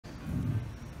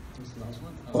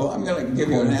Well, I'm going to give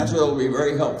you an answer that will be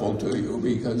very helpful to you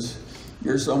because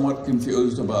you're somewhat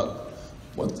confused about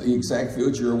what the exact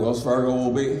future of Wells Fargo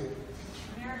will be.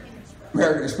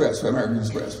 American Express,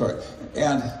 right.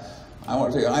 And I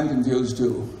want to tell you, I'm confused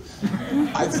too.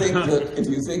 I think that if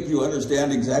you think you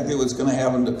understand exactly what's going to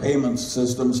happen to payment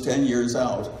systems 10 years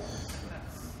out,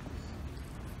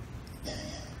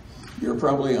 you're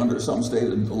probably under some state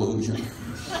of delusion.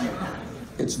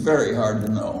 It's very hard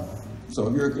to know. So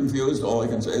if you're confused, all I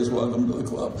can say is welcome to the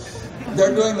club.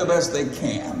 They're doing the best they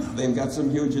can. They've got some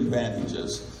huge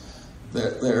advantages.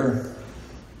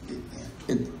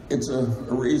 It's a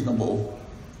reasonable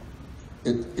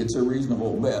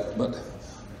bet, but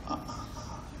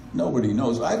nobody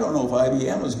knows. I don't know if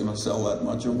IBM is going to sell that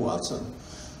much of Watson.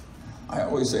 I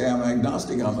always say I'm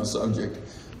agnostic on the subject,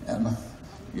 and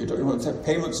you're talking about the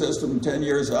payment system 10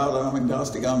 years out, and I'm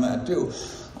agnostic on that too.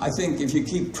 I think if you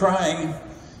keep trying,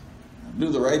 do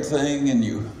the right thing, and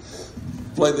you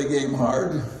play the game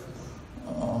hard,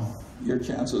 your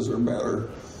chances are better.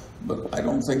 But I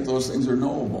don't think those things are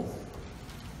knowable.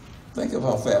 Think of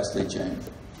how fast they change.